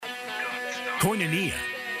Koinonia,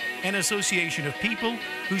 an association of people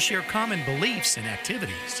who share common beliefs and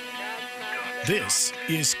activities. This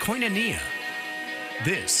is Koinonia.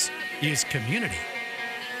 This is community.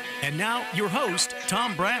 And now, your host,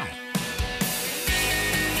 Tom Brown.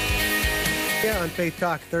 Yeah, on Faith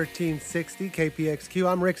Talk 1360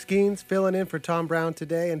 KPXQ. I'm Rick Skeens, filling in for Tom Brown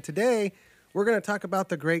today. And today, we're going to talk about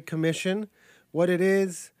the Great Commission, what it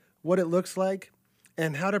is, what it looks like,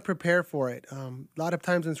 and how to prepare for it. A lot of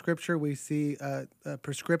times in Scripture, we see a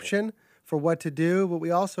prescription for what to do, but we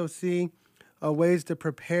also see ways to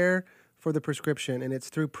prepare for the prescription, and it's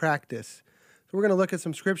through practice. So we're going to look at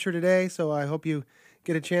some Scripture today, so I hope you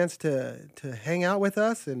get a chance to hang out with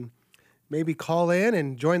us and maybe call in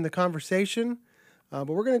and join the conversation. But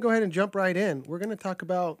we're going to go ahead and jump right in. We're going to talk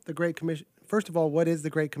about the Great Commission. First of all, what is the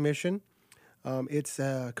Great Commission? It's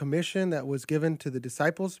a commission that was given to the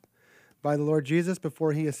disciples by the Lord Jesus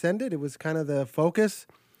before he ascended. It was kind of the focus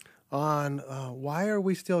on why are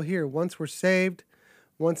we still here? Once we're saved,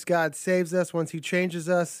 once God saves us, once he changes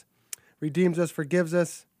us, redeems us, forgives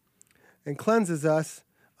us, and cleanses us,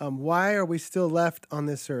 why are we still left on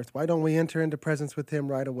this earth? Why don't we enter into presence with him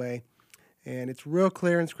right away? And it's real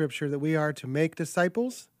clear in Scripture that we are to make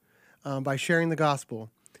disciples by sharing the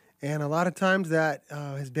gospel. And a lot of times that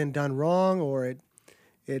has been done wrong, or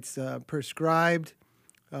it's prescribed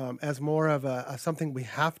as more of a something we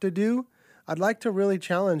have to do. I'd like to really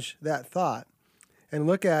challenge that thought and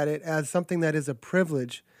look at it as something that is a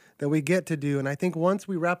privilege that we get to do. And I think once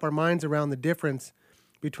we wrap our minds around the difference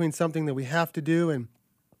between something that we have to do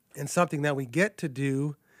and something that we get to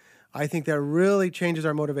do, I think that really changes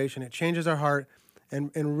our motivation. It changes our heart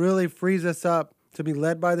and really frees us up to be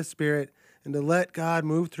led by the Spirit and to let God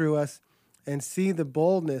move through us and see the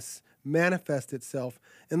boldness manifest itself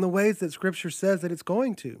in the ways that Scripture says that it's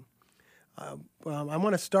going to. I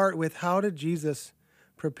want to start with, how did Jesus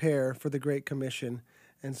prepare for the Great Commission?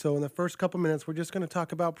 And so in the first couple minutes, we're just going to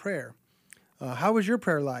talk about prayer. How was your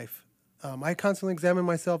prayer life? I constantly examine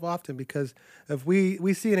myself often, because if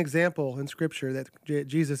we see an example in Scripture that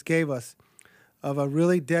Jesus gave us of a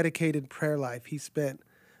really dedicated prayer life. He spent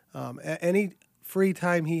any free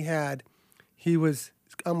time he had, he was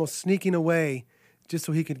almost sneaking away just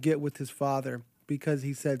so he could get with his Father, because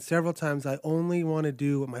he said several times, I only want to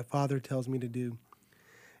do what my Father tells me to do.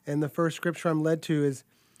 And the first Scripture I'm led to is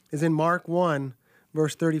in Mark 1,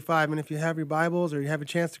 verse 35. And if you have your Bibles, or you have a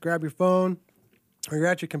chance to grab your phone, or you're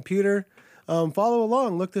at your computer, follow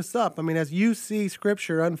along, look this up. I mean, as you see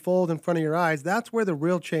Scripture unfold in front of your eyes, that's where the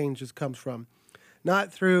real change comes from.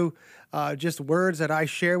 Not through just words that I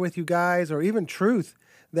share with you guys, or even truth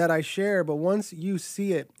that I share, but once you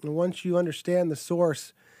see it, and once you understand the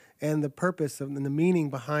source and the purpose and the meaning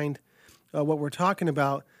behind what we're talking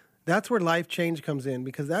about, that's where life change comes in,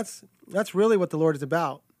 because that's really what the Lord is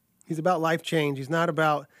about. He's about life change. He's not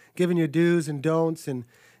about giving you do's and don'ts and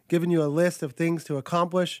giving you a list of things to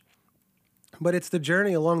accomplish, but it's the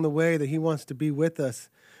journey along the way that he wants to be with us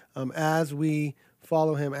as we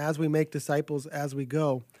follow him, as we make disciples, as we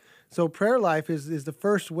go. So prayer life is the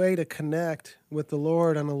first way to connect with the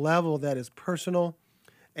Lord on a level that is personal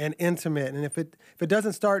and intimate. And if it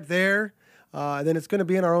doesn't start there, then it's going to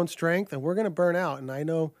be in our own strength, and we're going to burn out. And I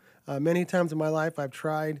know many times in my life I've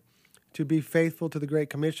tried to be faithful to the Great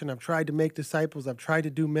Commission. I've tried to make disciples. I've tried to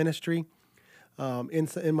do ministry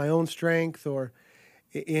in my own strength, or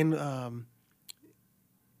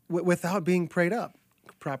without being prayed up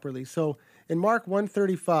properly. So in Mark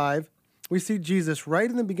 1:35, we see Jesus right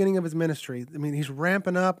in the beginning of his ministry. I mean, he's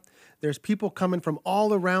ramping up. There's people coming from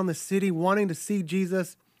all around the city wanting to see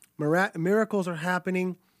Jesus. Miracles are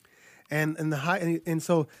happening. And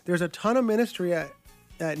so there's a ton of ministry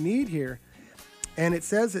at need here. And it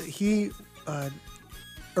says that he,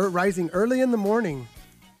 rising early in the morning,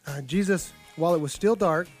 Jesus, while it was still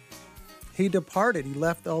dark, he departed. He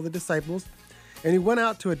left all the disciples, and he went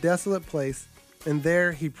out to a desolate place, and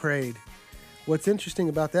there he prayed. What's interesting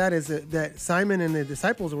about that is that Simon and the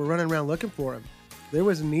disciples were running around looking for him. There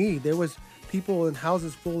was need. There was people in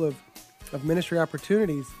houses full of ministry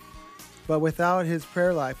opportunities, but without his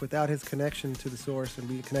prayer life, without his connection to the source and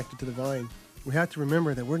being connected to the vine, we have to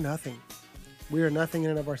remember that we're nothing. We are nothing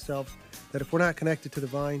in and of ourselves, that if we're not connected to the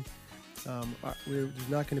vine, there's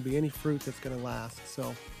not going to be any fruit that's going to last.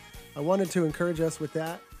 So I wanted to encourage us with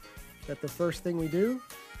that the first thing we do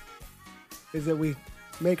is that we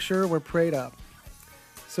make sure we're prayed up.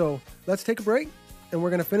 So let's take a break, and we're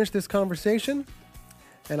going to finish this conversation.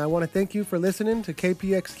 And I want to thank you for listening to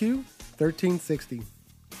KPXQ 1360.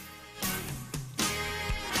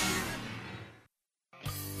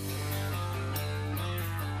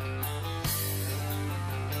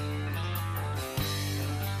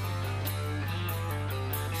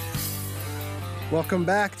 Welcome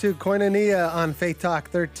back to Koinonia on Faith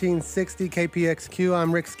Talk 1360 KPXQ.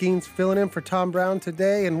 I'm Rick Skeens filling in for Tom Brown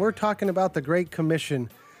today, and we're talking about the Great Commission.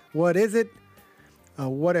 What is it?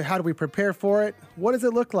 How do we prepare for it? What does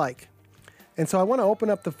it look like? And so I want to open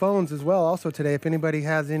up the phones as well also today. If anybody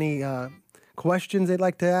has any questions they'd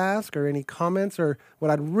like to ask or any comments, or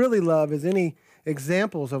what I'd really love is any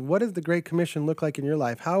examples of what does the Great Commission look like in your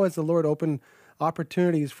life? How has the Lord opened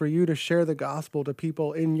opportunities for you to share the gospel to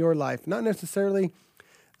people in your life? Not necessarily,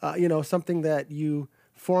 something that you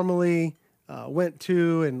formally went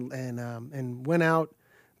to and went out,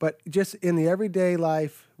 but just in the everyday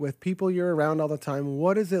life with people you're around all the time.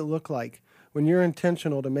 What does it look like when you're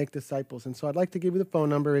intentional to make disciples? And so I'd like to give you the phone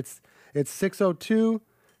number. It's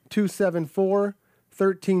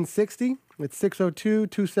 602-274-1360. It's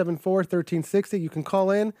 602-274-1360. You can call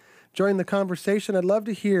in, join the conversation. I'd love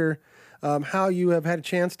to hear how you have had a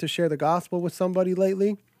chance to share the gospel with somebody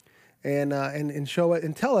lately, and show it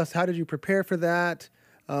and tell us, how did you prepare for that?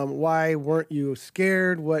 Why weren't you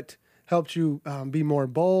scared? What helped you be more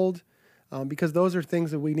bold? Because those are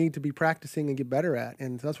things that we need to be practicing and get better at.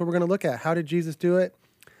 And that's what we're going to look at. How did Jesus do it?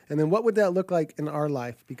 And then what would that look like in our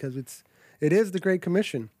life? Because it is the Great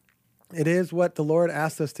Commission. It is what the Lord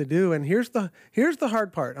asked us to do. And here's the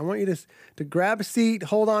hard part. I want you to grab a seat,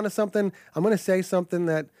 hold on to something. I'm going to say something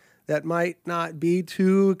that might not be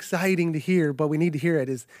too exciting to hear, but we need to hear it,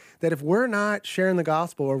 is that if we're not sharing the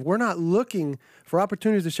gospel, or if we're not looking for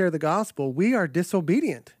opportunities to share the gospel, we are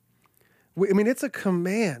disobedient. It's a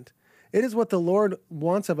command. It is what the Lord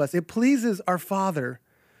wants of us. It pleases our Father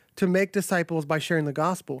to make disciples by sharing the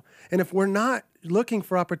gospel. And if we're not looking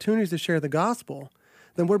for opportunities to share the gospel,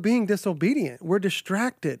 then we're being disobedient. We're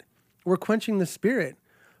distracted. We're quenching the Spirit,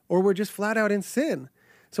 or we're just flat out in sin.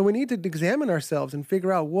 So we need to examine ourselves and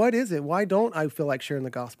figure out, what is it? Why don't I feel like sharing the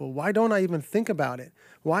gospel? Why don't I even think about it?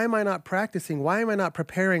 Why am I not practicing? Why am I not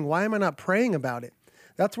preparing? Why am I not praying about it?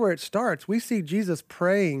 That's where it starts. We see Jesus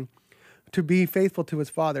praying to be faithful to his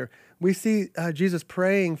Father. We see Jesus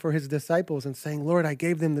praying for his disciples and saying, Lord, I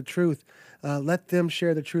gave them the truth. Let them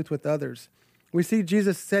share the truth with others. We see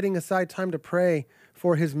Jesus setting aside time to pray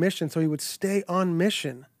for his mission so he would stay on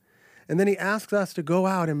mission. And then he asks us to go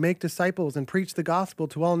out and make disciples and preach the gospel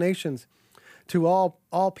to all nations, to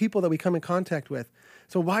all people that we come in contact with.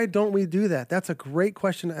 So why don't we do that? That's a great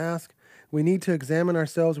question to ask. We need to examine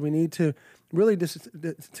ourselves. We need to really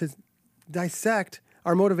to dissect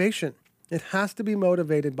our motivation. It has to be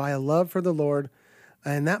motivated by a love for the Lord.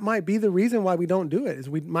 And that might be the reason why we don't do it, is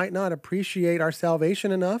we might not appreciate our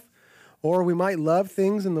salvation enough, or we might love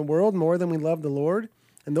things in the world more than we love the Lord.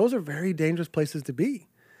 And those are very dangerous places to be.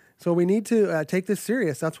 So we need to take this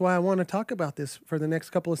serious. That's why I want to talk about this for the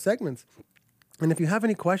next couple of segments. And if you have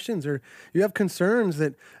any questions, or you have concerns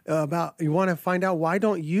that you want to find out, why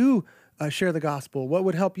don't you share the gospel? What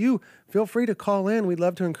would help you? Feel free to call in. We'd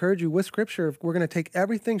love to encourage you with Scripture. We're going to take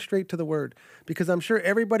everything straight to the Word, because I'm sure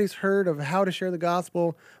everybody's heard of how to share the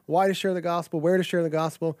gospel, why to share the gospel, where to share the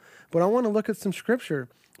gospel. But I want to look at some Scripture,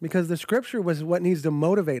 because the Scripture was what needs to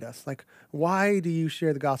motivate us. Like, why do you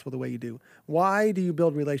share the gospel the way you do? Why do you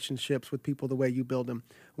build relationships with people the way you build them?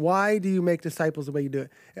 Why do you make disciples the way you do it?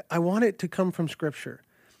 I want it to come from Scripture.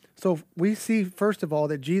 So we see, first of all,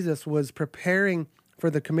 that Jesus was preparing for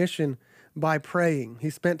the commission by praying. He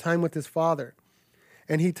spent time with his Father,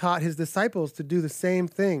 and he taught his disciples to do the same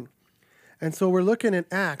thing. And so we're looking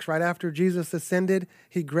at Acts. Right after Jesus ascended,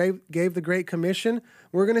 he gave the Great Commission.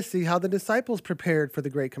 We're going to see how the disciples prepared for the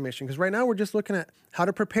Great Commission, because right now we're just looking at how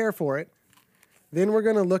to prepare for it. Then we're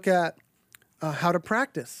going to look at how to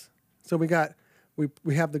practice. So we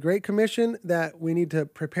have the Great Commission that we need to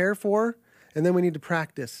prepare for, and then we need to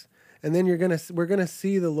practice. And then we're going to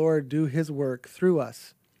see the Lord do his work through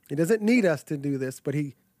us. He doesn't need us to do this, but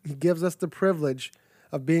he gives us the privilege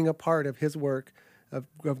of being a part of his work,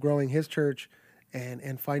 of growing his church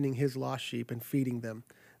and finding his lost sheep and feeding them.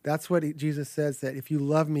 That's what Jesus says, that if you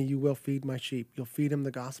love me, you will feed my sheep. You'll feed them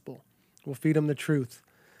the gospel. We'll feed them the truth.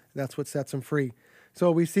 That's what sets them free.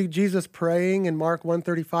 So we see Jesus praying in Mark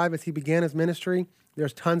 1:35 as he began his ministry.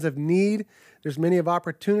 There's tons of need. There's many of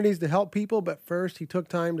opportunities to help people, but first he took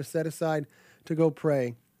time to set aside to go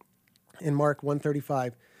pray in Mark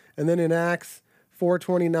 1:35. And then in Acts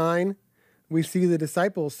 4:29, we see the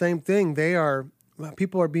disciples, same thing.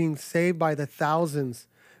 People are being saved by the thousands.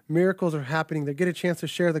 Miracles are happening. They get a chance to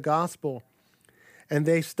share the gospel. And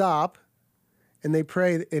they stop and they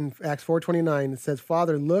pray in Acts 4:29. It says,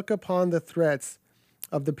 Father, look upon the threats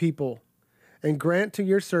of the people and grant to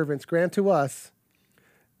your servants, grant to us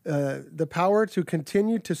the power to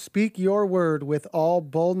continue to speak your word with all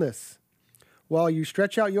boldness while you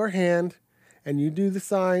stretch out your hand and you do the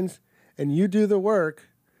signs and you do the work,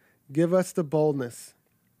 give us the boldness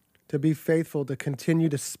to be faithful, to continue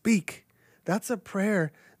to speak. That's a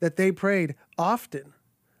prayer that they prayed often,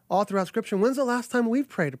 all throughout Scripture. When's the last time we've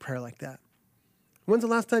prayed a prayer like that? When's the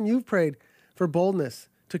last time you've prayed for boldness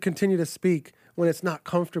to continue to speak when it's not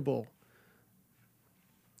comfortable?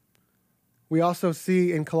 We also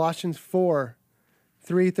see in Colossians 4,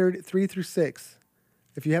 3 through 6.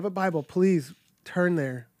 If you have a Bible, please turn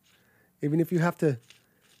there. Even if you have to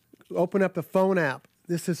open up the phone app,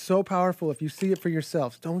 this is so powerful if you see it for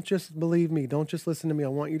yourselves. Don't just believe me. Don't just listen to me. I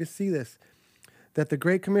want you to see this, that the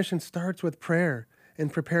Great Commission starts with prayer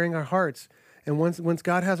and preparing our hearts. And once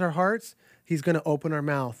God has our hearts, he's going to open our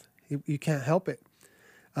mouth. You can't help it.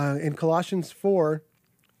 In Colossians 4,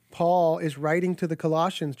 Paul is writing to the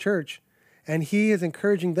Colossians church, and he is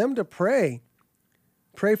encouraging them to pray.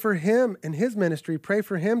 Pray for him and his ministry. Pray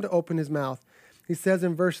for him to open his mouth. He says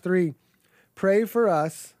in verse 3, pray for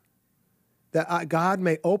us that God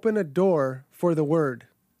may open a door for the word.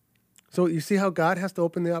 So you see how God has to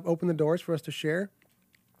open the doors for us to share?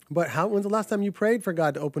 But when's the last time you prayed for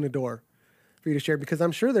God to open a door for you to share? Because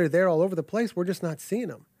I'm sure they're there all over the place. We're just not seeing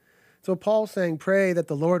them. So Paul's saying, pray that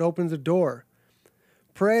the Lord opens a door.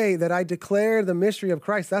 Pray that I declare the mystery of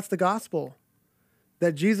Christ. That's the gospel.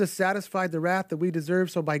 That Jesus satisfied the wrath that we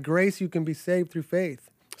deserve, so by grace you can be saved through faith.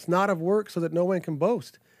 It's not of works so that no one can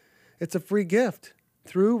boast. It's a free gift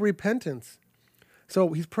through repentance. So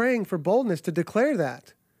he's praying for boldness to declare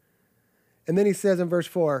that. And then he says in verse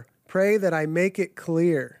 4, pray that I make it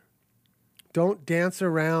clear. Don't dance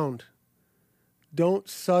around. Don't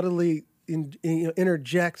subtly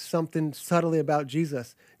interject something subtly about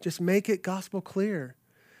Jesus. Just make it gospel clear,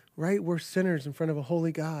 right? We're sinners in front of a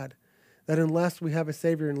holy God. That unless we have a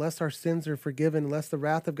Savior, unless our sins are forgiven, unless the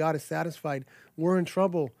wrath of God is satisfied, we're in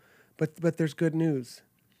trouble. But there's good news.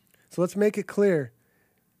 So let's make it clear.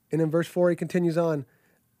 And in verse 4, he continues on,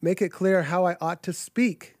 make it clear how I ought to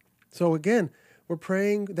speak. So again, we're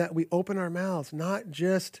praying that we open our mouths, not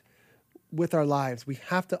just with our lives. We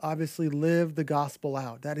have to obviously live the gospel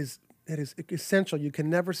out. That is essential. You can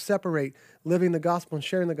never separate living the gospel and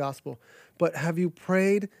sharing the gospel. But have you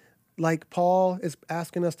prayed like Paul is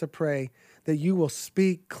asking us to pray, that you will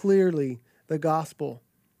speak clearly the gospel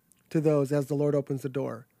to those as the Lord opens the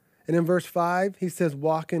door? And in verse 5, he says,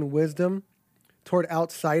 walk in wisdom toward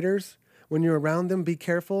outsiders. When you're around them, be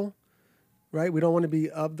careful, right? We don't want to be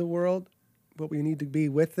of the world, but we need to be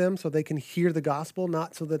with them so they can hear the gospel,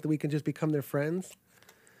 not so that we can just become their friends.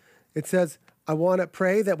 It says, I want to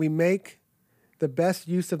pray that we make the best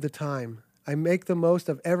use of the time. I make the most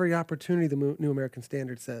of every opportunity, the New American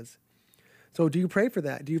Standard says. So do you pray for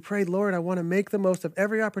that? Do you pray, Lord, I want to make the most of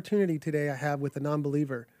every opportunity today I have with a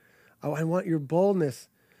non-believer. I want your boldness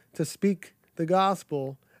to speak the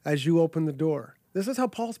gospel as you open the door. This is how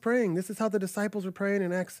Paul's praying. This is how the disciples were praying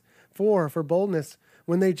in Acts 4 for boldness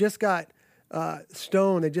when they just got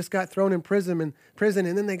stoned. They just got thrown in prison,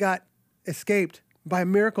 and then they got escaped by a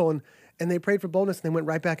miracle, and they prayed for boldness, and they went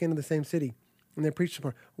right back into the same city, and they preached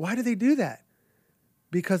more. Why do they do that?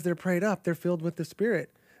 Because they're prayed up. They're filled with the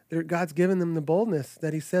Spirit. God's given them the boldness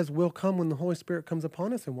that he says will come when the Holy Spirit comes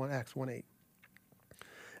upon us in Acts 1:8.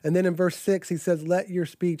 And then in verse 6, he says, let your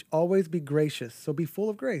speech always be gracious. So be full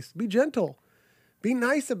of grace. Be gentle. Be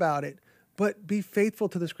nice about it, but be faithful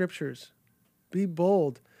to the Scriptures. Be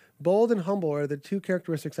bold. Bold and humble are the two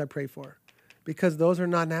characteristics I pray for, because those are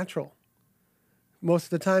not natural. Most of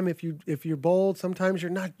the time, if you're bold, sometimes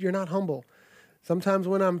you're not humble. Sometimes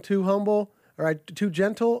when I'm too humble or too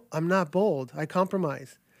gentle, I'm not bold. I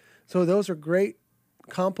compromise. So those are great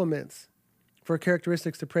compliments for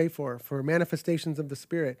characteristics to pray for manifestations of the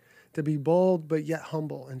Spirit, to be bold but yet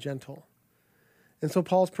humble and gentle. And so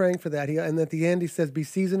Paul's praying for that. And at the end, he says, be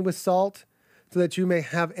seasoned with salt so that you may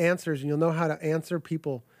have answers, and you'll know how to answer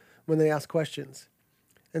people when they ask questions.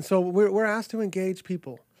 And so we're asked to engage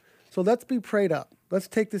people. So let's be prayed up. Let's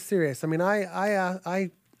take this serious. I mean,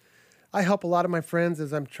 I help a lot of my friends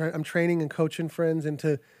as I'm training and coaching friends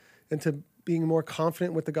into being more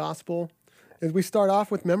confident with the gospel. As we start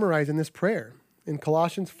off with memorizing this prayer in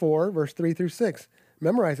Colossians 4, verse 3 through 6.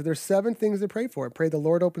 Memorize it. There's 7 things to pray for. Pray the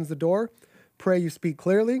Lord opens the door. Pray you speak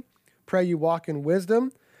clearly. Pray you walk in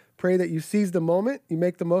wisdom. Pray that you seize the moment. You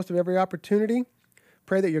make the most of every opportunity.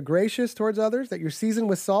 Pray that you're gracious towards others, that you're seasoned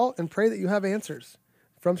with salt, and pray that you have answers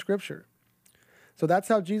from Scripture. So that's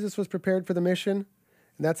how Jesus was prepared for the mission,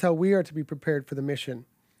 and that's how we are to be prepared for the mission.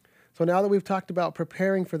 So now that we've talked about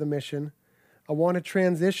preparing for the mission, I want to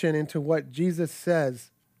transition into what Jesus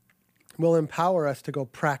says will empower us to go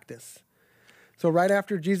practice. So right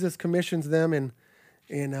after Jesus commissions them in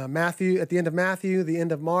in Matthew, at the end of Matthew, the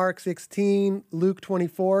end of Mark 16, Luke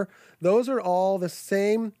 24. Those are all the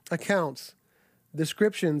same accounts,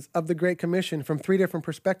 descriptions of the Great Commission from three different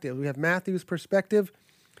perspectives. We have Matthew's perspective.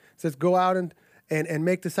 It says, go out and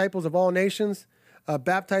make disciples of all nations,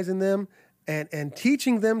 baptizing them and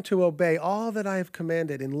teaching them to obey all that I have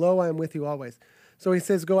commanded. And lo, I am with you always. So he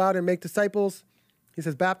says, go out and make disciples. He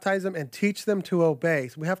says, baptize them and teach them to obey.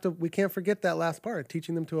 So we can't forget that last part,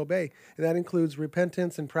 teaching them to obey. And that includes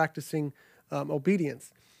repentance and practicing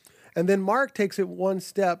obedience. And then Mark takes it one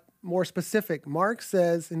step more specific. Mark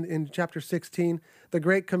says in chapter 16, the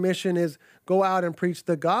Great Commission is go out and preach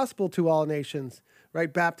the gospel to all nations,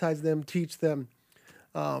 right? Baptize them, teach them,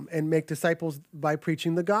 and make disciples by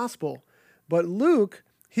preaching the gospel. But Luke,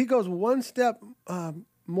 he goes one step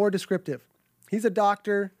more descriptive. He's a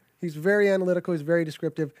doctor. He's very analytical. He's very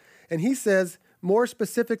descriptive. And he says, more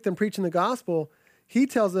specific than preaching the gospel, he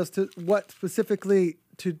tells us what specifically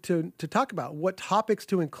to talk about, what topics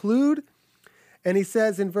to include. And he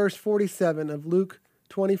says in verse 47 of Luke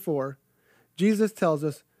 24, Jesus tells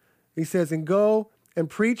us, he says, and go and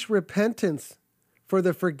preach repentance for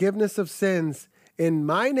the forgiveness of sins in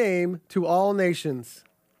my name to all nations.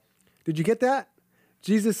 Did you get that?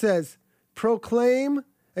 Jesus says, proclaim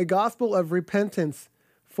a gospel of repentance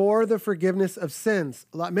for the forgiveness of sins.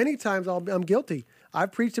 Many times I'm guilty.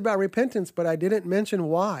 I've preached about repentance, but I didn't mention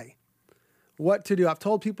why, what to do. I've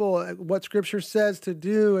told people what Scripture says to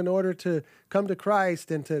do in order to come to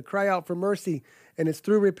Christ and to cry out for mercy, and it's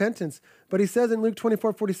through repentance. But he says in Luke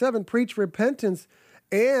 24:47, preach repentance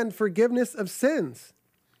and forgiveness of sins.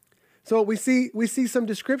 So we see some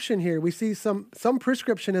description here. We see some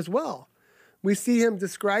prescription as well. We see him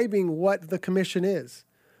describing what the commission is.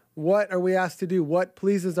 What are we asked to do? What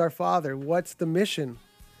pleases our Father? What's the mission?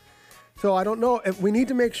 So I don't know. We need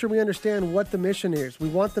to make sure we understand what the mission is. We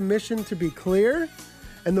want the mission to be clear.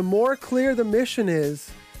 And the more clear the mission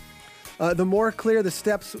is, the more clear the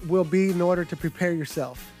steps will be in order to prepare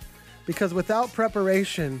yourself. Because without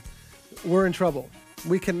preparation, we're in trouble.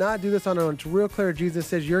 We cannot do this on our own. It's real clear. Jesus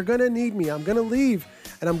says, you're going to need me. I'm going to leave,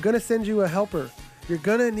 and I'm going to send you a helper. You're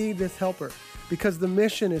going to need this helper because the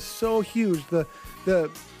mission is so huge. The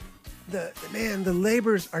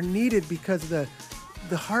labors are needed because the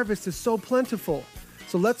harvest is so plentiful.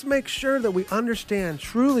 So let's make sure that we understand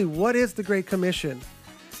truly what is the Great Commission,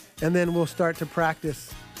 and then we'll start to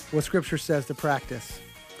practice what Scripture says to practice.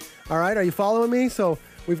 All right, are you following me? So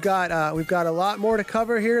we've got a lot more to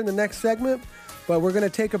cover here in the next segment, but we're going to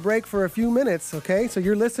take a break for a few minutes. Okay, so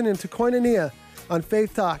you're listening to Koinonia on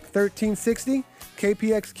Faith Talk 1360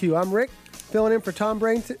 KPXQ. I'm Rick, filling in for Tom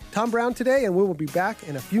Brown today, and we will be back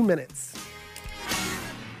in a few minutes.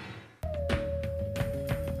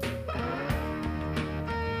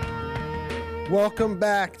 Welcome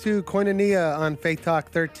back to Koinonia on Faith Talk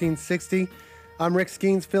 1360. I'm Rick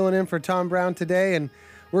Skeens, filling in for Tom Brown today, and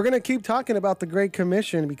we're going to keep talking about the Great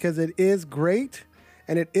Commission because it is great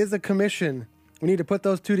and it is a commission. We need to put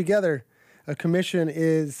those two together. A commission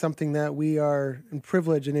is something that we are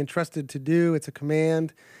privileged and entrusted to do. It's a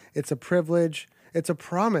command. It's a privilege. It's a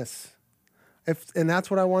promise. And that's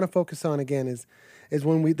what I want to focus on again is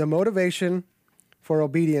when the motivation for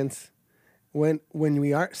obedience, when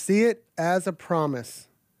we see it as a promise.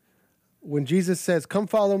 When Jesus says, come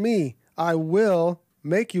follow me, I will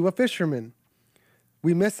make you a fisherman.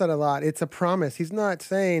 We miss that a lot. It's a promise. He's not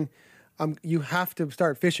saying you have to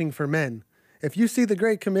start fishing for men. If you see the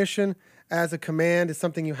Great Commission as a command, it's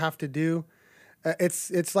something you have to do.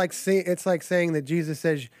 It's like saying that Jesus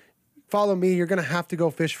says, follow me, you're going to have to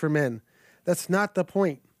go fish for men. That's not the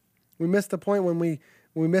point. We miss the point when we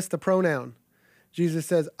miss the pronoun. Jesus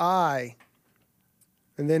says, I,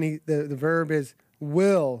 and then the verb is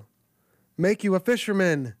will make you a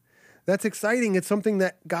fisherman. That's exciting. It's something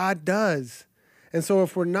that God does. And so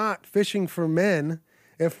if we're not fishing for men,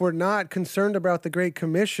 if we're not concerned about the Great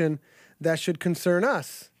Commission, that should concern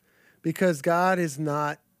us because God is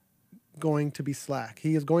not going to be slack.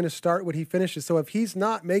 He is going to start what he finishes. So if he's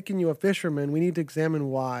not making you a fisherman, we need to examine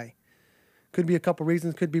why. Could be a couple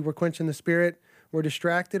reasons. Could be we're quenching the spirit, we're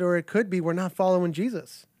distracted, or it could be we're not following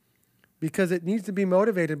Jesus because it needs to be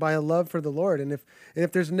motivated by a love for the Lord. And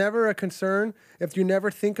if there's never a concern, if you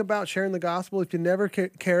never think about sharing the gospel, if you never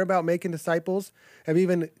care about making disciples, have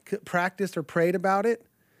even practiced or prayed about it,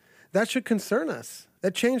 that should concern us.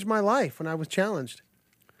 That changed my life when I was challenged.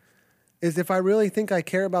 Is if I really think I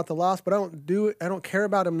care about the lost, but I don't care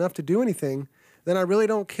about them enough to do anything, then I really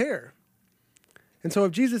don't care. And so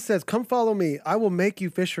if Jesus says, come follow me, I will make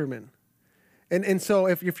you fishermen. And so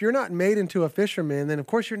if you're not made into a fisherman, then of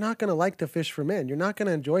course you're not going to like to fish for men. You're not going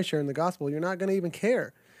to enjoy sharing the gospel. You're not going to even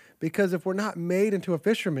care Because if we're not made into a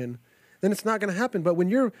fisherman, then it's not going to happen. But when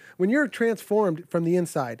you're transformed from the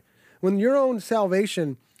inside, when your own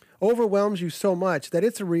salvation overwhelms you so much that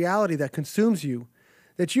it's a reality that consumes you,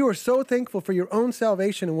 that you are so thankful for your own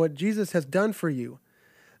salvation and what Jesus has done for you,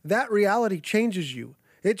 that reality changes you.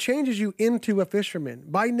 It changes you into a fisherman.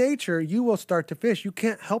 By nature, you will start to fish. You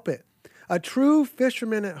can't help it. A true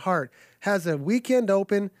fisherman at heart has a weekend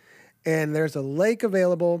open and there's a lake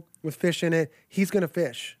available with fish in it. He's going to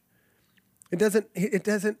fish. He's going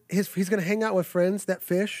to hang out with friends that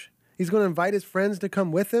fish. He's going to invite his friends to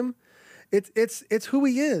come with him. It's who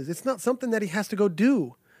he is. It's not something that he has to go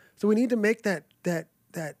do. So we need to make that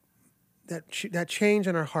change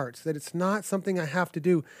in our hearts, that it's not something I have to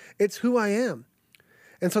do. It's who I am.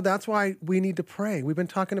 And so that's why we need to pray. We've been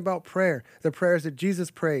talking about prayer, the prayers that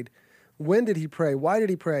Jesus prayed. When did he pray? Why did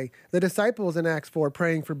he pray? The disciples in Acts 4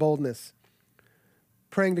 praying for boldness,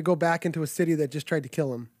 praying to go back into a city that just tried to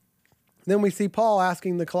kill him. Then we see Paul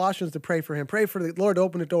asking the Colossians to pray for him. Pray for the Lord to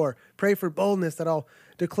open the door. Pray for boldness that I'll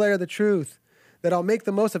declare the truth, that I'll make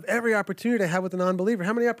the most of every opportunity I have with a non-believer.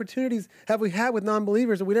 How many opportunities have we had with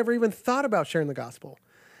non-believers that we never even thought about sharing the gospel?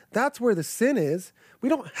 That's where the sin is. We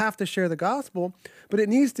don't have to share the gospel, but it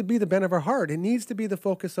needs to be the bent of our heart. It needs to be the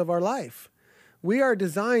focus of our life. We are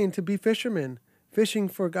designed to be fishermen, fishing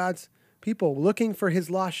for God's people, looking for his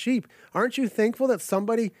lost sheep. Aren't you thankful that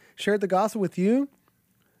somebody shared the gospel with you?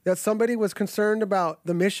 That somebody was concerned about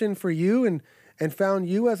the mission for you and found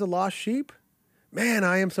you as a lost sheep? Man,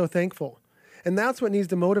 I am so thankful. And that's what needs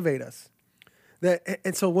to motivate us.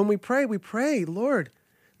 And so when we pray, Lord,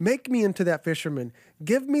 make me into that fisherman.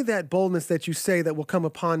 Give me that boldness that you say that will come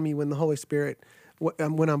upon me when the Holy Spirit,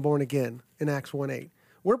 when I'm born again, in Acts 1:8.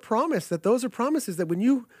 We're promised that those are promises that when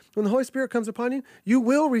the Holy Spirit comes upon you, you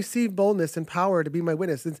will receive boldness and power to be my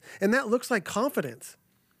witness. And that looks like confidence.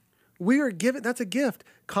 We are given, that's a gift,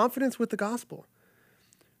 confidence with the gospel.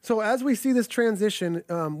 So as we see this transition,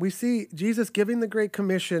 we see Jesus giving the Great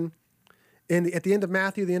Commission at the end of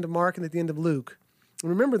Matthew, the end of Mark, and at the end of Luke. And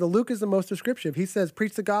remember, Luke is the most descriptive. He says,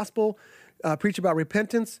 preach the gospel, preach about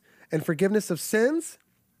repentance and forgiveness of sins.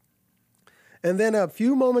 And then a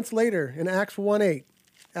few moments later in Acts 1:8,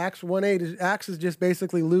 Acts is just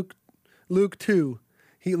basically Luke 2.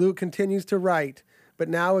 Luke continues to write, but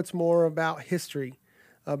now it's more about history,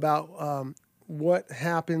 about what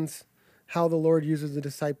happens, how the Lord uses the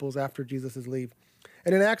disciples after Jesus' leave.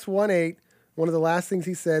 And in Acts 1:8, one of the last things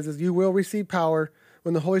he says is, you will receive power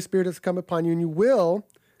when the Holy Spirit has come upon you, and you will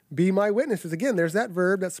be my witnesses. Again, there's that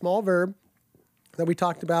verb, that small verb that we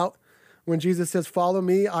talked about when Jesus says, follow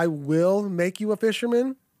me, I will make you a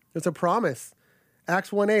fisherman. It's a promise.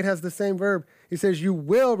 Acts 1:8 has the same verb. He says, you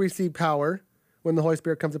will receive power when the Holy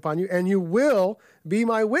Spirit comes upon you, and you will be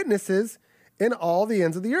my witnesses in all the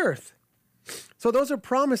ends of the earth. So those are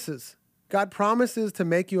promises. God promises to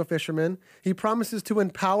make you a fisherman. He promises to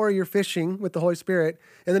empower your fishing with the Holy Spirit.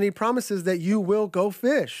 And then he promises that you will go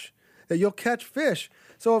fish, that you'll catch fish.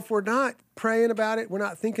 So if we're not praying about it, we're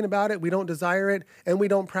not thinking about it, we don't desire it, and we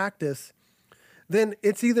don't practice, then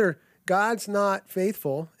it's either God's not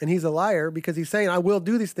faithful and he's a liar because he's saying, I will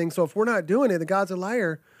do these things. So if we're not doing it, then God's a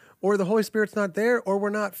liar, or the Holy Spirit's not there, or we're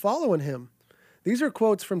not following him. These are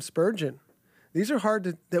quotes from Spurgeon. These are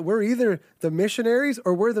that we're either the missionaries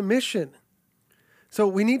or we're the mission. So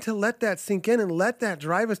we need to let that sink in and let that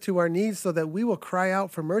drive us to our knees so that we will cry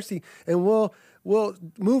out for mercy and we'll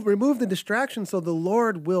remove the distraction so the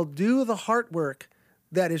Lord will do the heart work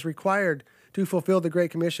that is required to fulfill the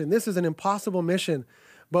Great Commission. This is an impossible mission,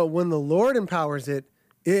 but when the Lord empowers it,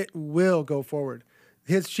 it will go forward.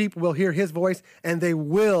 His sheep will hear his voice and they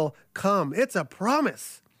will come. It's a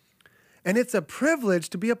promise. And it's a privilege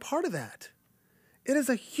to be a part of that. It is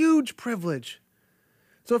a huge privilege.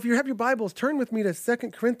 So if you have your Bibles, turn with me to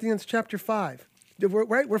 2 Corinthians chapter 5.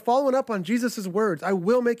 We're following up on Jesus' words. I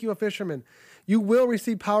will make you a fisherman. You will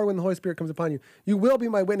receive power when the Holy Spirit comes upon you. You will be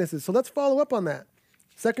my witnesses. So let's follow up on that.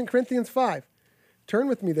 2 Corinthians 5. Turn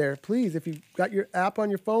with me there, please. If you've got your app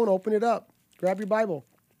on your phone, open it up. Grab your Bible.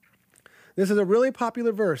 This is a really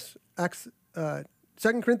popular verse. 2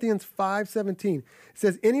 Corinthians 5:17. It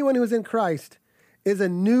says, anyone who is in Christ is a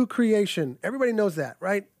new creation. Everybody knows that,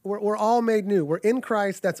 right? We're all made new. We're in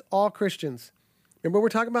Christ. That's all Christians. Remember what we're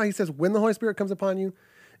talking about? He says, when the Holy Spirit comes upon you,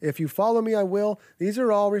 if you follow me, I will. These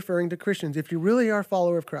are all referring to Christians. If you really are a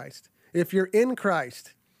follower of Christ, if you're in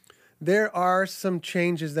Christ, there are some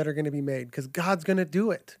changes that are going to be made because God's going to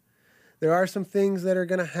do it. There are some things that are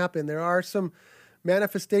going to happen. There are some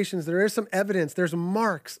manifestations. There is some evidence. There's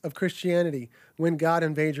marks of Christianity when God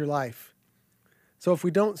invades your life. So if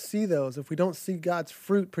we don't see those, if we don't see God's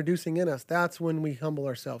fruit producing in us, that's when we humble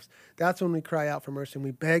ourselves. That's when we cry out for mercy and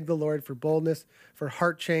we beg the Lord for boldness, for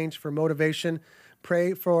heart change, for motivation.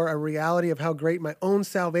 Pray for a reality of how great my own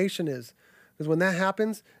salvation is. Because when that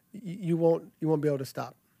happens, you won't be able to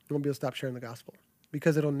stop. You won't be able to stop sharing the gospel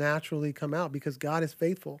because it'll naturally come out because God is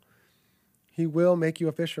faithful. He will make you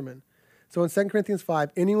a fisherman. So in 2 Corinthians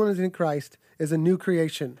 5, anyone who is in Christ is a new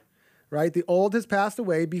creation. Right? The old has passed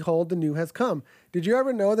away. Behold, the new has come. Did you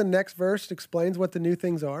ever know the next verse explains what the new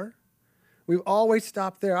things are? We've always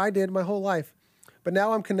stopped there. I did my whole life. But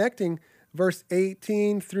now I'm connecting verse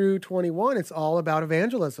 18 through 21. It's all about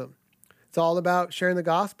evangelism. It's all about sharing the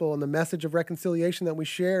gospel and the message of reconciliation that we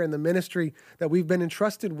share and the ministry that we've been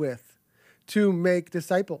entrusted with to make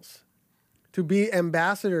disciples, to be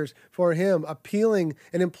ambassadors for him, appealing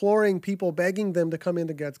and imploring people, begging them to come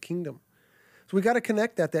into God's kingdom. So we got to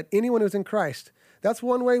connect that anyone who's in Christ, that's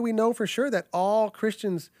one way we know for sure that all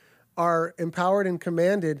Christians are empowered and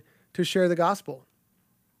commanded to share the gospel.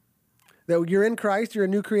 That you're in Christ, you're a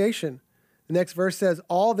new creation. The next verse says,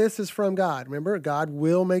 all this is from God. Remember, God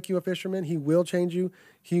will make you a fisherman. He will change you.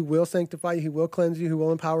 He will sanctify you. He will cleanse you. He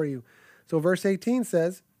will empower you. So verse 18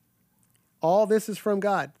 says, all this is from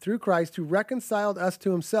God through Christ who reconciled us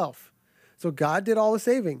to himself. So God did all the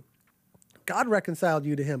saving. God reconciled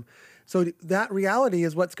you to him. So that reality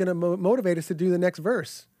is what's going to motivate us to do the next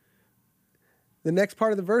verse. The next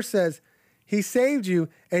part of the verse says, he saved you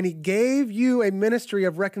and he gave you a ministry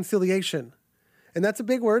of reconciliation. And that's a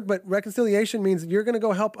big word, but reconciliation means you're going to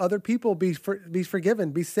go help other people be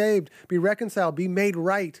forgiven, be saved, be reconciled, be made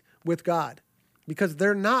right with God. Because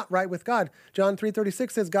they're not right with God. John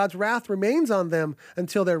 3:36 says God's wrath remains on them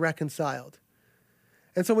until they're reconciled.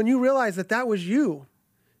 And so when you realize that was you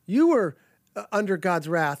were under God's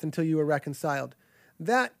wrath until you were reconciled,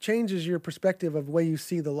 that changes your perspective of the way you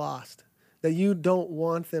see the lost, that you don't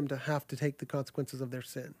want them to have to take the consequences of their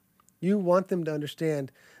sin. You want them to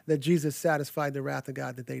understand that Jesus satisfied the wrath of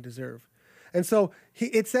God that they deserve. And so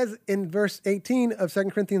it says in verse 18 of 2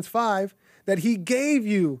 Corinthians 5 that he gave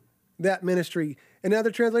you that ministry. In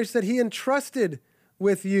other translations said he entrusted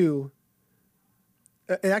with you.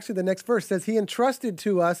 Actually, the next verse says he entrusted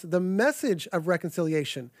to us the message of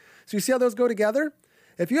reconciliation. So you see how those go together?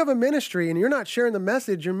 If you have a ministry and you're not sharing the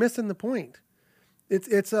message, you're missing the point.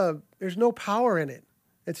 There's no power in it.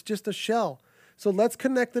 It's just a shell. So let's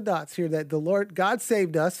connect the dots here that the Lord, God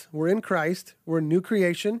saved us. We're in Christ. We're a new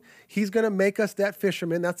creation. He's going to make us that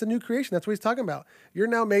fisherman. That's a new creation. That's what he's talking about. You're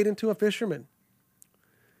now made into a fisherman.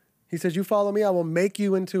 He says, you follow me, I will make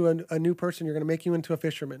you into a new person. You're going to make you into a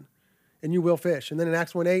fisherman. And you will fish. And then in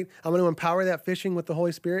Acts 1:8, I'm going to empower that fishing with the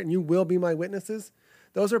Holy Spirit, and you will be my witnesses.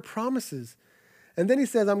 Those are promises. And then he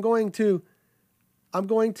says, I'm going to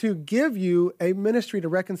give you a ministry to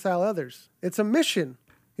reconcile others. It's a mission.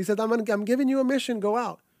 He says, I'm giving you a mission, go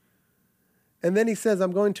out. And then he says,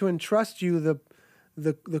 I'm going to entrust you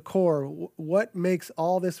the core. What makes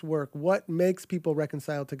all this work? What makes people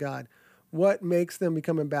reconciled to God? What makes them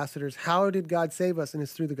become ambassadors? How did God save us? And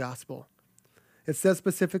it's through the gospel. It says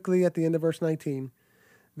specifically at the end of verse 19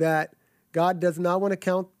 that God is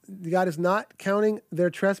not counting their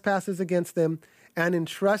trespasses against them, and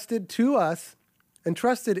entrusted to us.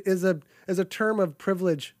 Entrusted is a term of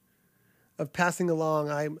privilege, of passing along.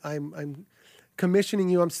 I'm commissioning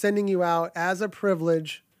you. I'm sending you out as a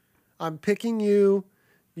privilege. I'm picking you.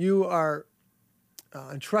 You are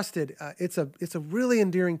entrusted. It's a really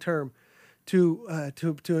endearing term to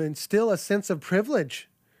instill a sense of privilege.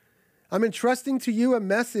 I'm entrusting to you a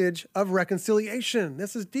message of reconciliation.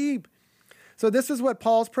 This is deep. So this is what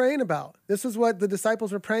Paul's praying about. This is what the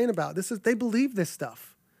disciples were praying about. They believe this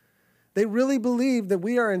stuff. They really believe that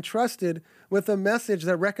we are entrusted with a message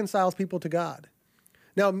that reconciles people to God.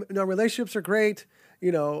 Now relationships are great.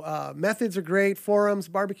 Methods are great. Forums,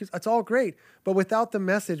 barbecues, it's all great. But without the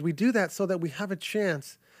message, we do that so that we have a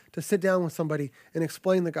chance to sit down with somebody and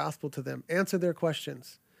explain the gospel to them, answer their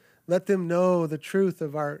questions, let them know the truth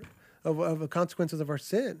of the consequences of our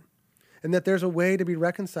sin, and that there's a way to be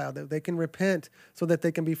reconciled, that they can repent so that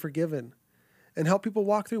they can be forgiven, and help people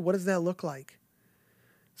walk through what does that look like.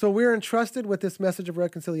 So we're entrusted with this message of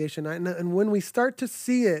reconciliation, and when we start to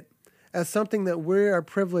see it as something that we are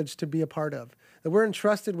privileged to be a part of, that we're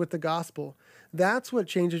entrusted with the gospel, that's what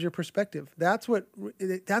changes your perspective. That's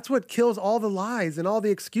what kills all the lies and all the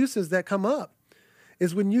excuses that come up,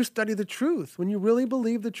 is when you study the truth, when you really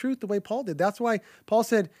believe the truth the way Paul did. That's why Paul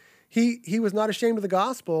said he was not ashamed of the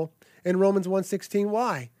gospel in Romans 1:16.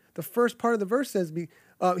 Why? The first part of the verse says,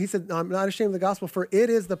 he said, I'm not ashamed of the gospel, for it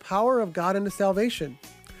is the power of God unto salvation.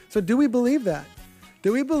 So do we believe that?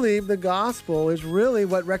 Do we believe the gospel is really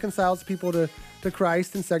what reconciles people to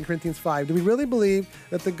Christ in 2 Corinthians 5? Do we really believe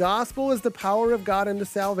that the gospel is the power of God unto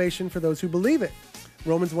salvation for those who believe it?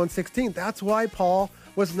 Romans 1:16. That's why Paul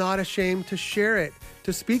was not ashamed to share it,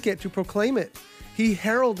 to speak it, to proclaim it. He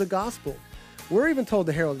heralded the gospel. We're even told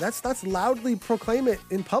to herald. That's loudly proclaim it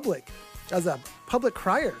in public as a public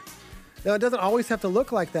crier. Now, it doesn't always have to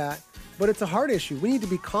look like that, but it's a heart issue. We need to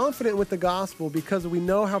be confident with the gospel because we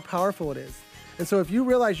know how powerful it is. And so if you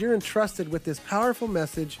realize you're entrusted with this powerful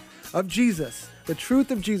message of Jesus, the truth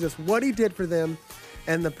of Jesus, what he did for them,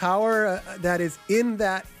 and the power that is in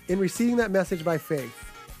receiving that message by faith,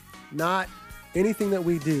 not anything that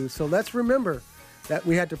we do. So let's remember that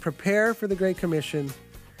we had to prepare for the Great Commission.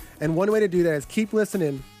 And one way to do that is keep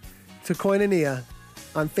listening to Koinonia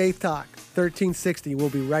on Faith Talk 1360. We'll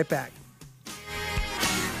be right back.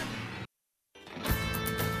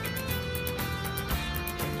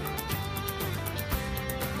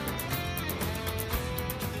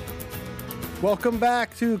 Welcome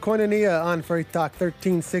back to Koinonia on Faith Talk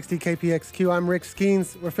 1360 KPXQ. I'm Rick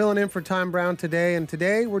Skeens. We're filling in for Tom Brown today, and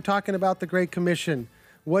today we're talking about the Great Commission.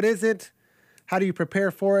 What is it? How do you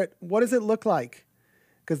prepare for it? What does it look like?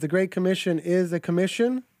 Because the Great Commission is a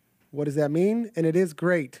commission. What does that mean? And it is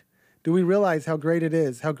great. Do we realize how great it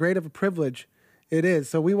is? How great of a privilege it is?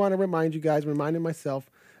 So we want to remind you guys, reminding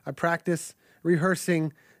myself, I practice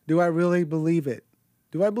rehearsing. Do I really believe it?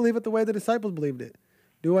 Do I believe it the way the disciples believed it?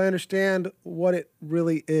 Do I understand what it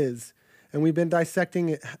really is? And we've been dissecting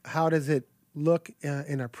it. How does it look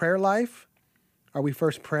in our prayer life? Are we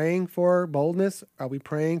first praying for boldness? Are we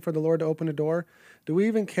praying for the Lord to open a door? Do we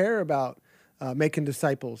even care about making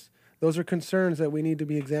disciples? Those are concerns that we need to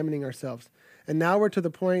be examining ourselves. And now we're to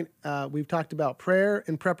the point, we've talked about prayer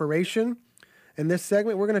and preparation. In this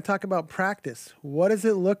segment, we're going to talk about practice. What does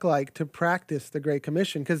it look like to practice the Great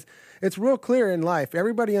Commission? Because it's real clear in life.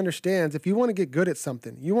 Everybody understands if you want to get good at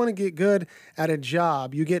something, you want to get good at a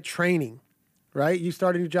job, you get training, right? You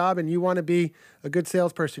start a new job and you want to be a good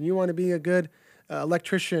salesperson. You want to be a good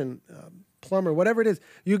electrician, plumber, whatever it is.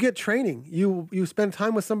 You get training. You spend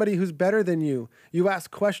time with somebody who's better than you. You ask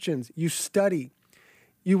questions. You study.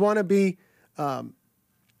 You want to be a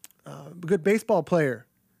good baseball player.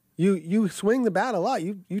 You swing the bat a lot.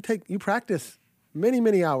 You practice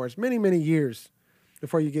many hours, many years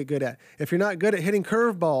before you get good at it. If you're not good at hitting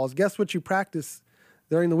curveballs, guess what you practice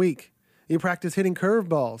during the week? You practice hitting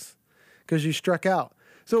curveballs because you struck out.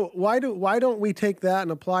 So why don't we take that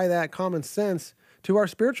and apply that common sense to our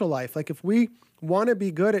spiritual life? Like if we want to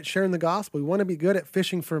be good at sharing the gospel, we want to be good at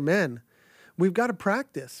fishing for men, we've got to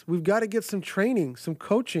practice. We've got to get some training, some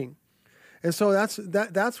coaching. And so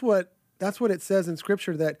that's what it says in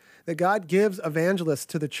Scripture, that God gives evangelists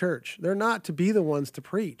to the church. They're not to be the ones to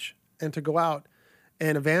preach and to go out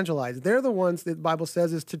and evangelize. They're the ones that the Bible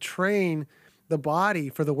says is to train the body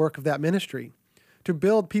for the work of that ministry, to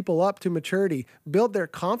build people up to maturity, build their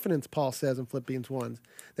confidence, Paul says in Philippians 1,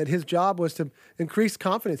 that his job was to increase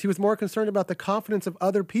confidence. He was more concerned about the confidence of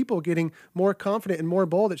other people getting more confident and more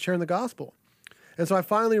bold at sharing the gospel. And so I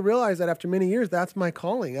finally realized that after many years, that's my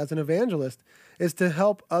calling as an evangelist, is to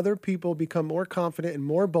help other people become more confident and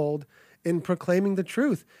more bold in proclaiming the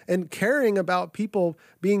truth and caring about people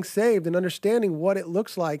being saved and understanding what it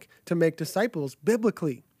looks like to make disciples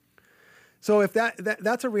biblically. So if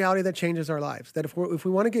that's a reality that changes our lives, that if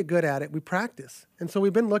we want to get good at it, we practice. And so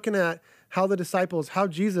we've been looking at how the disciples, how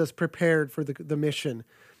Jesus prepared for the mission.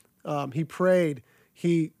 He prayed,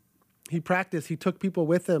 he practiced, he took people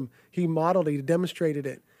with him, he modeled it, he demonstrated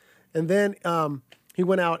it. And then he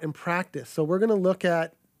went out and practiced. So we're going to look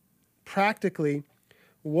at practically,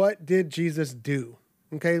 what did Jesus do?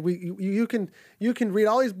 Okay, you can read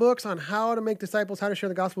all these books on how to make disciples, how to share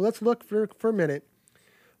the gospel. Let's look for a minute.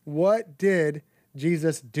 What did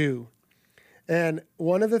Jesus do? And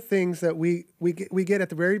one of the things that we get at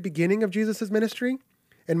the very beginning of Jesus' ministry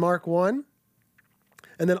in Mark 1,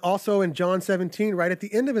 and then also in John 17, right at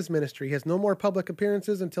the end of his ministry, he has no more public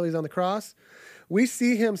appearances until he's on the cross. We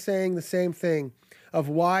see him saying the same thing of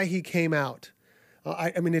why he came out.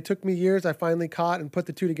 I mean, it took me years. I finally caught and put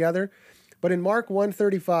the two together. But in Mark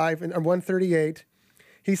 1:35 and 1:38,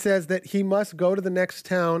 he says that he must go to the next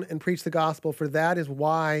town and preach the gospel, for that is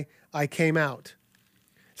why I came out.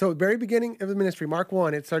 So at the very beginning of the ministry, Mark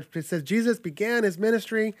 1, it says Jesus began his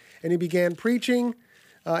ministry and he began preaching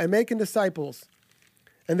and making disciples.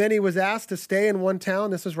 And then he was asked to stay in one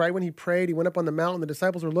town. This was right when he prayed. He went up on the mountain. The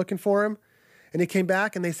disciples were looking for him. And he came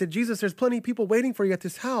back and they said, Jesus, there's plenty of people waiting for you at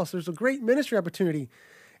this house. There's a great ministry opportunity.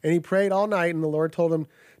 And he prayed all night and the Lord told him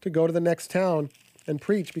to go to the next town and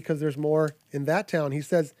preach because there's more in that town. He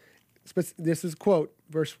says, this is quote,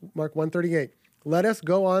 verse Mark 1:38. Let us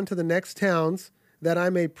go on to the next towns, that I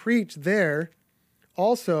may preach there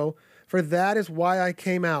also, for that is why I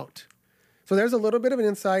came out. So there's a little bit of an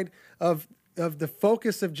insight of the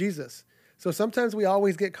focus of Jesus. So sometimes we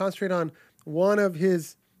always get concentrated on one of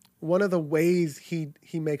the ways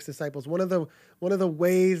he makes disciples, one of the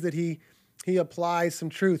ways that he applies some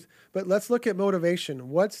truth. But let's look at motivation.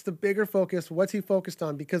 What's the bigger focus? What's he focused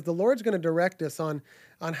on? Because the Lord's going to direct us on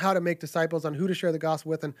how to make disciples, on who to share the gospel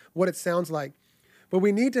with, and what it sounds like. But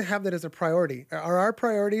we need to have that as a priority. Are our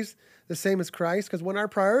priorities the same as Christ? Because when our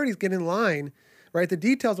priorities get in line, right, the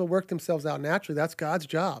details will work themselves out naturally. That's God's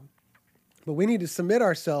job. But we need to submit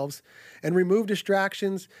ourselves and remove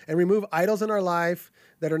distractions and remove idols in our life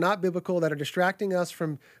that are not biblical, that are distracting us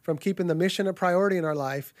from keeping the mission a priority in our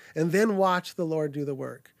life, and then watch the Lord do the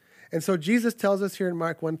work. And so Jesus tells us here in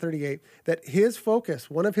Mark 1:38 that his focus,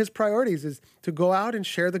 one of his priorities, is to go out and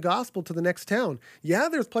share the gospel to the next town. Yeah,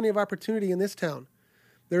 there's plenty of opportunity in this town.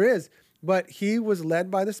 There is. But he was led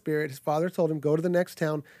by the Spirit. His Father told him, go to the next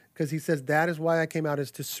town, because he says, that is why I came out,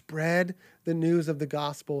 is to spread the news of the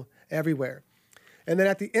gospel everywhere. And then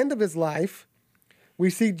at the end of his life, we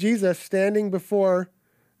see Jesus standing before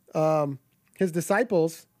his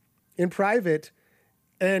disciples in private,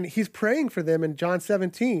 and he's praying for them in John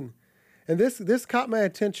 17. And this caught my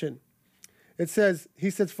attention. He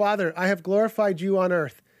says, Father, I have glorified you on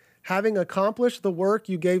earth, having accomplished the work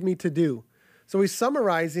you gave me to do. So he's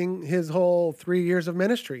summarizing his whole 3 years of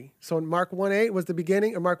ministry. So in Mark 1:8 was the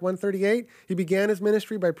beginning, or Mark 1:38, he began his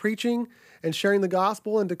ministry by preaching and sharing the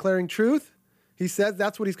gospel and declaring truth. He says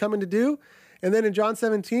that's what he's coming to do. And then in John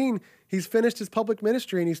 17, he's finished his public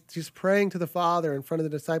ministry, and he's praying to the Father in front of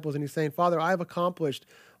the disciples, and he's saying, Father, I have accomplished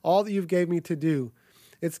all that you've gave me to do.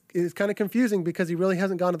 It's kind of confusing because he really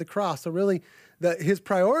hasn't gone to the cross. So really, his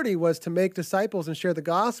priority was to make disciples and share the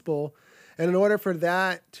gospel. And in order for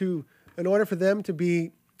them to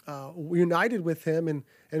be united with him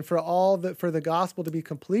and for the gospel to be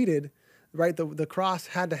completed, right, the cross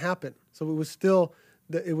had to happen. So it was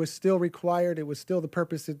still required. It was still the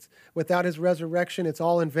purpose. Without his resurrection, it's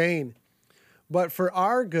all in vain. But for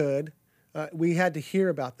our good, we had to hear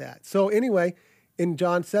about that. So anyway, in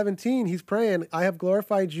John 17, he's praying, I have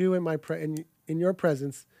glorified you in your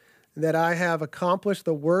presence, that I have accomplished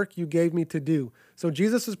the work you gave me to do. So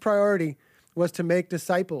Jesus' priority was to make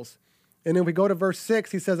disciples. And then we go to verse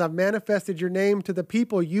 6, he says, I've manifested your name to the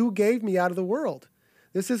people you gave me out of the world.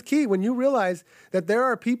 This is key. When you realize that there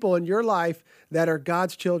are people in your life that are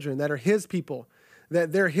God's children, that are his people,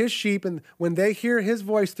 that they're his sheep, and when they hear his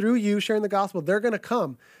voice through you sharing the gospel, they're going to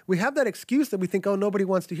come. We have that excuse that we think, oh, nobody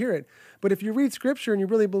wants to hear it. But if you read scripture and you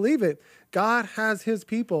really believe it, God has his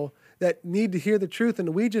people that need to hear the truth,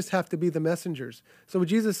 and we just have to be the messengers. So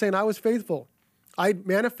Jesus is saying, I was faithful. I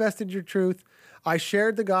manifested your truth. I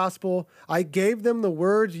shared the gospel. I gave them the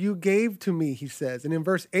words you gave to me, he says. And in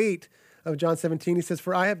verse 8 of John 17, he says,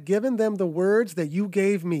 for I have given them the words that you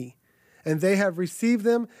gave me, and they have received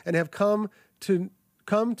them and have come to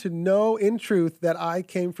know in truth that I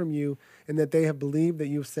came from you, and that they have believed that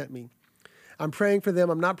you have sent me. I'm praying for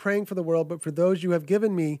them. I'm not praying for the world, but for those you have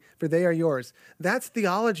given me, for they are yours. That's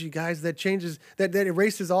theology, guys, that changes, that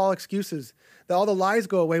erases all excuses. That all the lies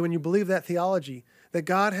go away when you believe that theology. That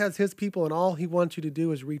God has his people, and all he wants you to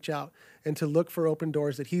do is reach out and to look for open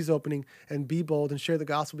doors that he's opening, and be bold and share the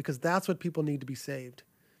gospel, because that's what people need to be saved,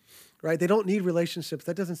 right? They don't need relationships.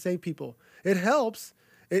 That doesn't save people. It helps,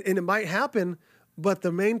 and it might happen, but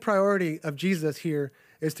the main priority of Jesus here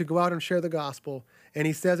is to go out and share the gospel. And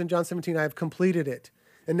he says in John 17, I have completed it.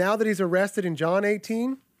 And now that he's arrested in John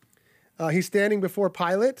 18, he's standing before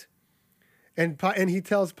Pilate, and he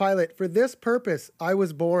tells Pilate, for this purpose I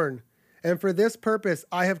was born, and for this purpose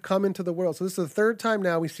I have come into the world. So this is the third time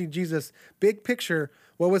now we see Jesus, big picture,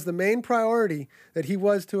 what was the main priority that he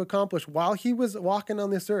was to accomplish while he was walking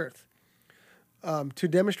on this earth, to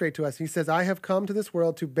demonstrate to us. He says, I have come to this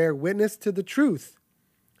world to bear witness to the truth.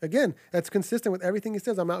 Again, that's consistent with everything he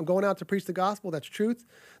says. I'm going out to preach the gospel. That's truth.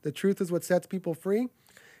 The truth is what sets people free.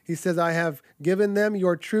 He says, I have given them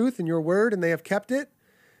your truth and your word, and they have kept it.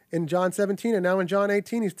 In John 17, and now in John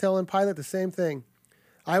 18, he's telling Pilate the same thing.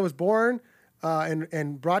 I was born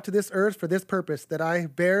and brought to this earth for this purpose, that I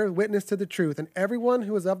bear witness to the truth, and everyone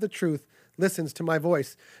who is of the truth listens to my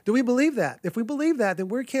voice. Do we believe that? If we believe that, then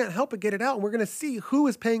we can't help but get it out, and we're going to see who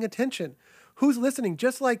is paying attention, who's listening,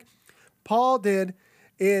 just like Paul did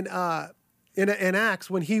in Acts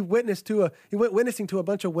when he went witnessing to a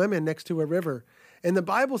bunch of women next to a river. And the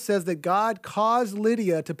Bible says that God caused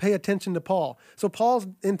Lydia to pay attention to Paul. So Paul's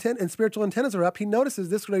intent and spiritual antennas are up. He notices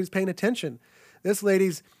this lady's paying attention. This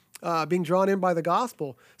lady's being drawn in by the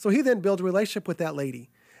gospel. So he then builds a relationship with that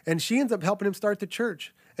lady. And she ends up helping him start the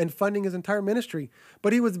church and funding his entire ministry.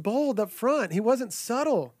 But he was bold up front. He wasn't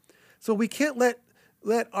subtle. So we can't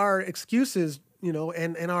let our excuses,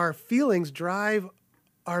 and our feelings drive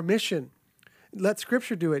our mission. Let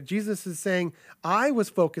Scripture do it. Jesus is saying, I was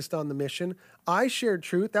focused on the mission. I shared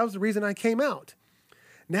truth. That was the reason I came out.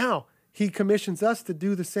 Now, he commissions us to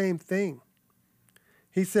do the same thing.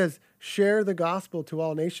 He says, share the gospel to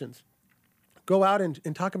all nations. Go out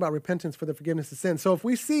and talk about repentance for the forgiveness of sins. So if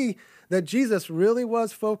we see that Jesus really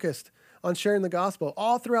was focused on sharing the gospel,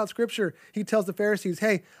 all throughout Scripture, he tells the Pharisees,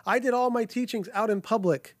 hey, I did all my teachings out in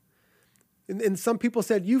public. And some people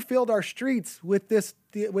said, you filled our streets with this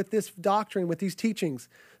doctrine, with these teachings.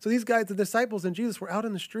 So these guys, the disciples and Jesus, were out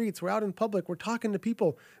in the streets, we're out in public, we're talking to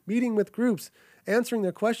people, meeting with groups, answering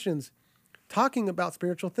their questions, talking about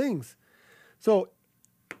spiritual things. So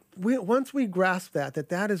once we grasp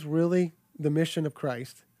that is really the mission of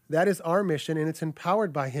Christ, that is our mission, and it's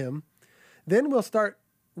empowered by him, then we'll start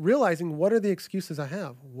realizing, what are the excuses I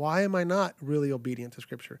have? Why am I not really obedient to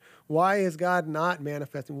Scripture? Why is God not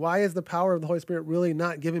manifesting? Why is the power of the Holy Spirit really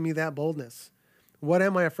not giving me that boldness? What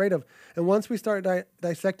am I afraid of? And once we start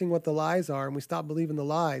dissecting what the lies are, and we stop believing the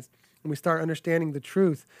lies, and we start understanding the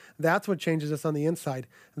truth, that's what changes us on the inside.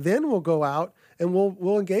 Then we'll go out and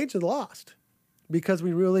we'll engage the lost, because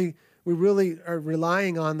we really are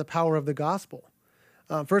relying on the power of the gospel.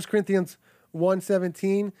 1 Corinthians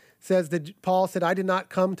 1:17 says that Paul said, I did not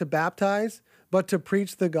come to baptize, but to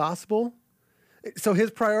preach the gospel. So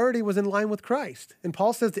his priority was in line with Christ. And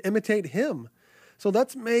Paul says to imitate him. So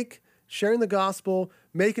let's make sharing the gospel,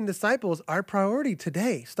 making disciples our priority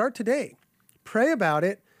today. Start today. Pray about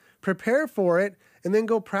it, prepare for it, and then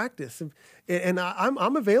go practice. And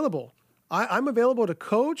I'm available. I'm available to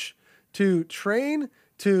coach, to train,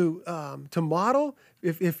 to model.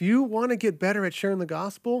 If you want to get better at sharing the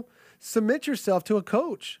gospel, submit yourself to a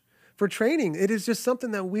coach for training. It is just something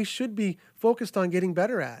that we should be focused on getting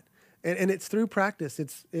better at. And it's through practice.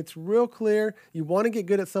 It's real clear. You want to get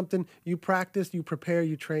good at something, you practice, you prepare,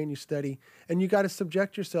 you train, you study, and you got to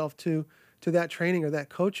subject yourself to that training or that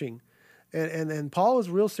coaching. And Paul was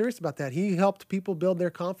real serious about that. He helped people build their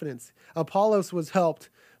confidence. Apollos was helped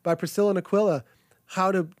by Priscilla and Aquila,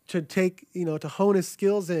 how to take, to hone his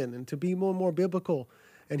skills in and to be more and more biblical.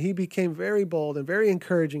 And he became very bold and very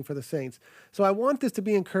encouraging for the saints. So I want this to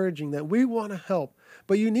be encouraging, that we want to help,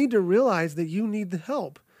 but you need to realize that you need the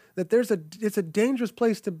help, that it's a dangerous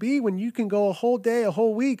place to be when you can go a whole day, a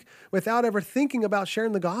whole week without ever thinking about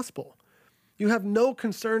sharing the gospel. You have no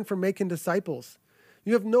concern for making disciples.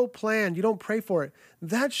 You have no plan. You don't pray for it.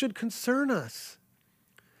 That should concern us.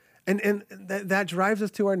 And that drives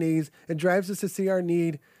us to our knees. It drives us to see our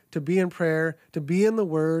need to be in prayer, to be in the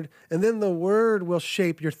Word, and then the Word will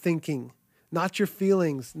shape your thinking, not your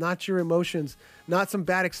feelings, not your emotions, not some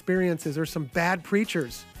bad experiences or some bad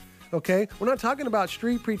preachers, okay? We're not talking about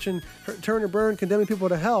street preaching, turn or burn, condemning people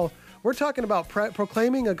to hell. We're talking about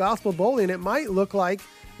proclaiming a gospel boldly, and it might look like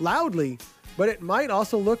loudly, but it might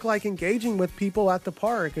also look like engaging with people at the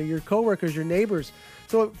park or your coworkers, your neighbors.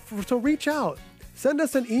 So reach out. Send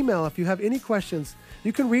us an email if you have any questions.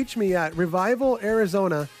 You can reach me at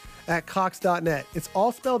revivalarizona@cox.net. It's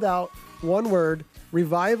all spelled out, one word,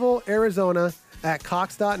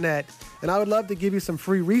 revivalarizona@cox.net. And I would love to give you some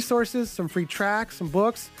free resources, some free tracks, some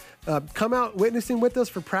books. Come out witnessing with us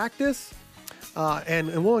for practice,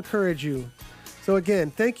 and we'll encourage you. So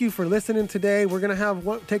again, thank you for listening today. We're going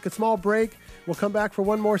to take a small break. We'll come back for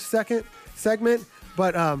one more segment,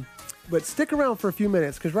 but stick around for a few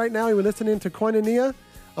minutes, because right now you're listening to Koinonia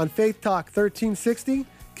on Faith Talk 1360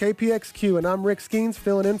 KPXQ, and I'm Rick Skeens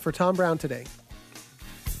filling in for Tom Brown today.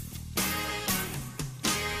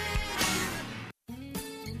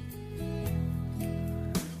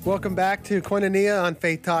 Welcome back to Koinonia on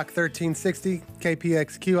Faith Talk 1360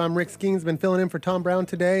 KPXQ. I'm Rick Skeens, been filling in for Tom Brown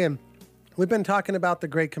today, and we've been talking about the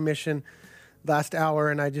Great Commission last hour,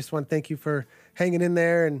 and I just want to thank you for hanging in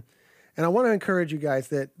there, and I want to encourage you guys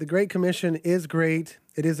that the Great Commission is great.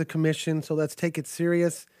 It is a commission, so let's take it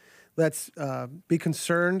serious. Let's be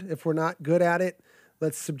concerned if we're not good at it.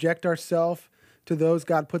 Let's subject ourselves to those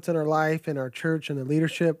God puts in our life and our church and the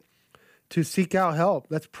leadership to seek out help.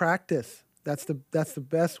 Let's practice. That's the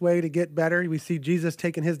best way to get better. We see Jesus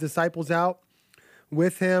taking his disciples out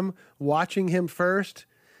with him, watching him first.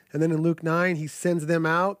 And then in Luke 9, he sends them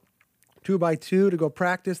out 2 by 2 to go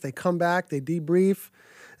practice. They come back, they debrief.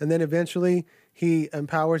 And then eventually he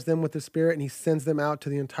empowers them with the Spirit and he sends them out to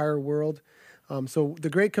the entire world. So the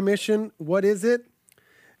Great Commission, what is it?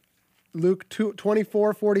 Luke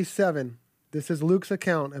 24:47. This is Luke's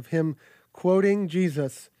account of him quoting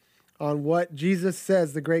Jesus on what Jesus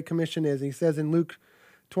says the Great Commission is. He says in Luke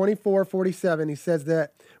 24:47, he says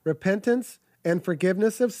that repentance and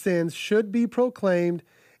forgiveness of sins should be proclaimed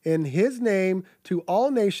in his name to all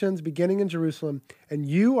nations, beginning in Jerusalem, and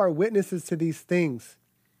you are witnesses to these things.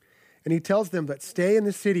 And he tells them that stay in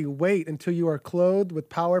the city, wait until you are clothed with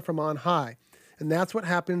power from on high. And that's what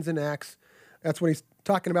happens in Acts. That's what he's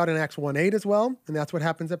talking about in Acts 1:8 as well, and that's what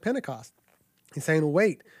happens at Pentecost. He's saying,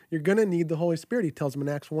 wait, you're going to need the Holy Spirit. He tells them in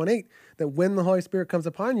Acts 1:8 that when the Holy Spirit comes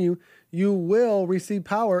upon you, you will receive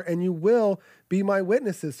power and you will be my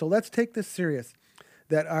witnesses. So let's take this serious,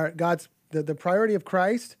 that the priority of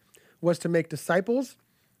Christ was to make disciples.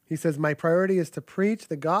 He says, my priority is to preach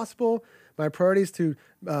the gospel. My priority is to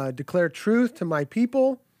declare truth to my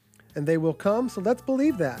people, and they will come. So let's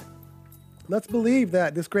believe that. Let's believe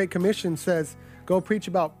that this Great Commission says, go preach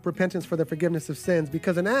about repentance for the forgiveness of sins,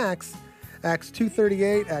 because in Acts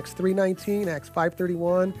 2:38, Acts 3:19, Acts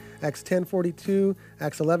 5:31, Acts 10:42,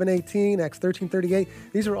 Acts 11:18, Acts 13:38.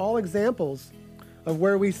 These are all examples of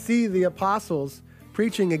where we see the apostles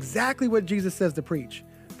preaching exactly what Jesus says to preach.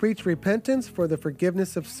 Preach repentance for the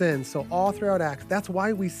forgiveness of sins. So all throughout Acts, that's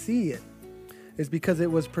why we see it, is because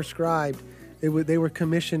it was prescribed. They were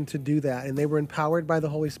commissioned to do that, and they were empowered by the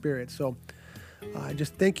Holy Spirit. So I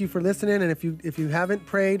just thank you for listening. And if you haven't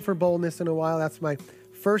prayed for boldness in a while, that's my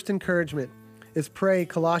first encouragement, is pray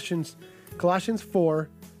Colossians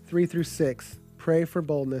 4:3-6. Pray for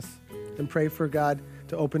boldness and pray for God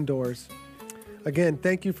to open doors. Again,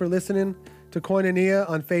 thank you for listening to Koinonia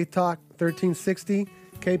on Faith Talk 1360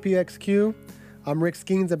 KPXQ. I'm Rick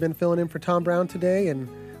Skeens. I've been filling in for Tom Brown today, and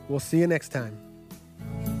we'll see you next time.